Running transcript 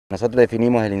Nosotros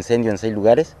definimos el incendio en 6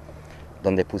 lugares,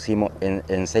 donde pusimos,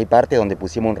 en 6 partes, donde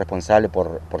pusimos un responsable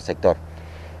por sector.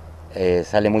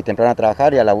 Sale muy temprano a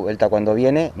trabajar y a la vuelta cuando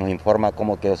viene nos informa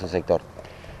cómo quedó su sector.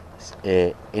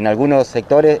 En algunos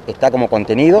sectores está como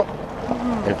contenido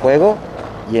el fuego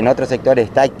y en otros sectores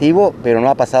está activo, pero no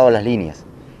ha pasado las líneas.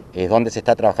 Es donde se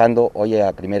está trabajando hoy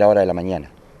a primera hora de la mañana.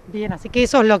 Bien, así que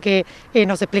eso es lo que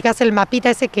nos explicás, el mapita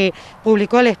ese que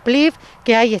publicó el SPLIF,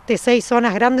 que hay 6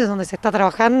 zonas grandes donde se está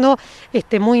trabajando,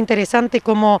 muy interesante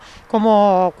cómo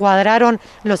cuadraron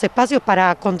los espacios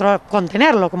para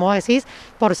contenerlo, como vos decís,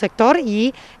 por sector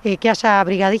y que haya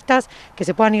brigadistas que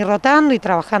se puedan ir rotando y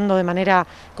trabajando de manera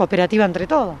cooperativa entre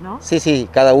todos, ¿no? Sí,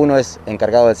 cada uno es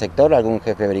encargado del sector, algún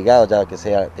jefe de brigada, ya que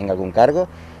tenga algún cargo,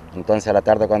 entonces a la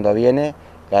tarde cuando viene,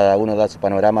 cada uno da su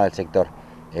panorama del sector.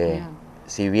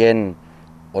 Si bien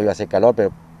hoy va a ser calor,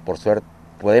 pero por suerte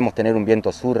podemos tener un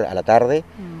viento sur a la tarde.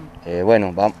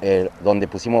 Bueno, donde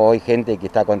pusimos hoy gente que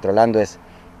está controlando es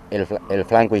el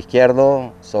flanco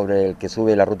izquierdo, sobre el que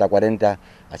sube la ruta 40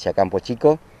 hacia Campo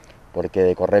Chico, porque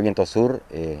de correr viento sur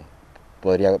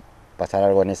podría pasar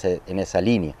algo en esa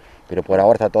línea. Pero por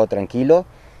ahora está todo tranquilo,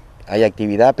 hay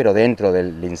actividad, pero dentro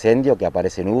del incendio que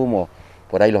aparece humo,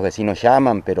 por ahí los vecinos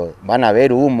llaman, pero van a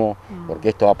ver humo, porque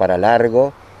esto va para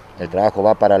largo. El trabajo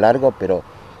va para largo, pero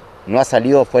no ha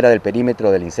salido fuera del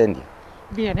perímetro del incendio.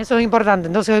 Bien, eso es importante.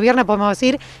 Entonces hoy viernes podemos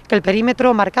decir que el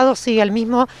perímetro marcado sigue el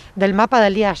mismo del mapa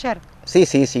del día de ayer. Sí,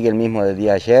 sigue el mismo del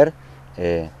día de ayer.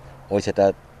 Hoy se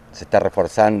está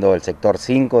reforzando el sector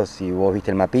 5, si vos viste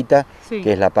el mapita, sí,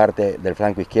 que es la parte del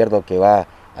flanco izquierdo que va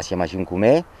hacia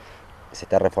Mayuncumé. Se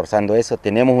está reforzando eso.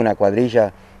 Tenemos una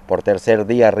cuadrilla por tercer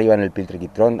día arriba en el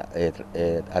Piltriquitrón,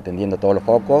 atendiendo todos los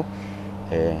focos.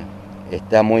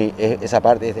 Esa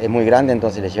parte es muy grande,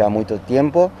 entonces le lleva mucho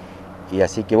tiempo y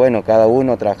así que bueno, cada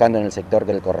uno trabajando en el sector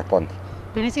que le corresponde.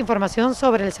 ¿Tenés información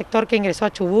sobre el sector que ingresó a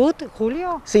Chubut,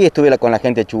 Julio? Sí, estuve con la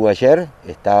gente de Chubut ayer,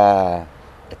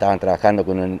 estaban trabajando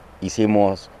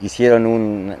hicieron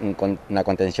una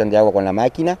contención de agua con la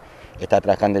máquina, está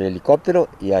trabajando el helicóptero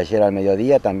y ayer al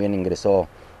mediodía también ingresó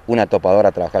una topadora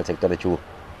a trabajar al sector de Chubut.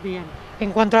 Bien,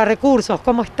 en cuanto a recursos,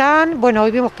 ¿cómo están? Bueno,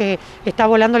 hoy vimos que está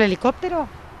volando el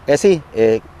helicóptero. Sí,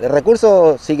 los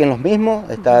recursos siguen los mismos,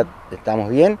 estamos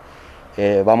bien.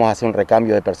 Vamos a hacer un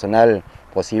recambio de personal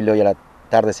posible. Hoy a la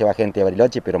tarde se va gente de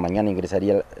Bariloche, pero mañana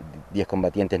ingresaría 10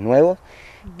 combatientes nuevos.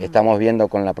 Estamos viendo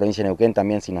con la provincia de Neuquén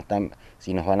también si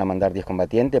nos van a mandar 10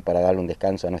 combatientes para darle un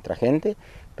descanso a nuestra gente,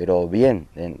 pero bien,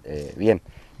 bien.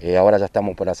 Ahora ya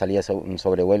estamos por la salida de un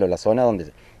sobrevuelo en la zona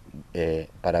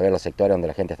para ver los sectores donde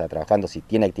la gente está trabajando, si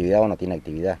tiene actividad o no tiene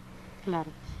actividad. Claro.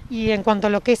 Y en cuanto a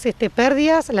lo que es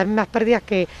pérdidas, las mismas pérdidas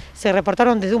que se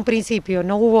reportaron desde un principio,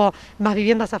 ¿no hubo más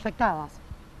viviendas afectadas?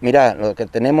 Mirá, lo que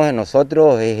tenemos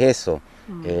nosotros es eso.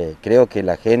 Creo que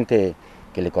la gente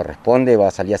que le corresponde va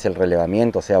a salir a hacer el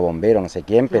relevamiento, sea bombero, no sé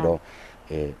quién, claro,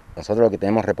 pero nosotros lo que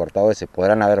tenemos reportado es que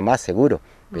podrán haber más seguro,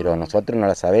 pero nosotros no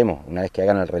la sabemos. Una vez que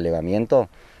hagan el relevamiento,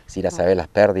 se irá a saber las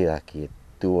pérdidas que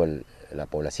tuvo la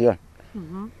población.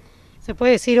 Se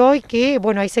puede decir hoy que,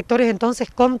 bueno, hay sectores entonces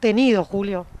contenidos,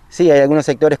 Julio. Sí, hay algunos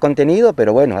sectores contenidos,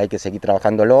 pero bueno, hay que seguir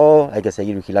trabajándolo, hay que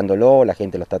seguir vigilándolo, la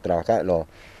gente lo está trabajando,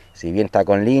 si bien está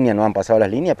con línea, no han pasado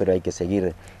las líneas, pero hay que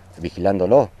seguir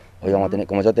vigilándolo. Hoy vamos a tener,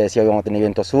 como yo te decía, hoy vamos a tener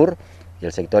viento sur y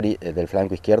el sector del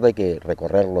flanco izquierdo hay que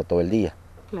recorrerlo todo el día.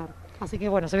 Claro, así que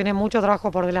bueno, se viene mucho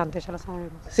trabajo por delante, ya lo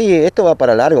sabemos. Sí, esto va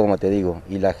para largo, como te digo,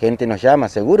 y la gente nos llama,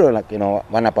 seguro que nos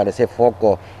van a aparecer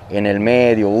focos en el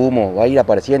medio, humo, va a ir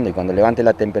apareciendo y cuando levante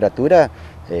la temperatura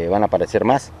van a aparecer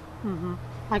más.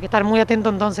 Hay que estar muy atento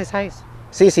entonces a eso.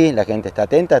 Sí, la gente está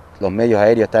atenta, los medios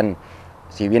aéreos están,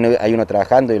 si bien hay uno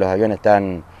trabajando y los aviones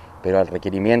están, pero al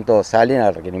requerimiento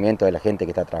de la gente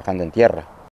que está trabajando en tierra.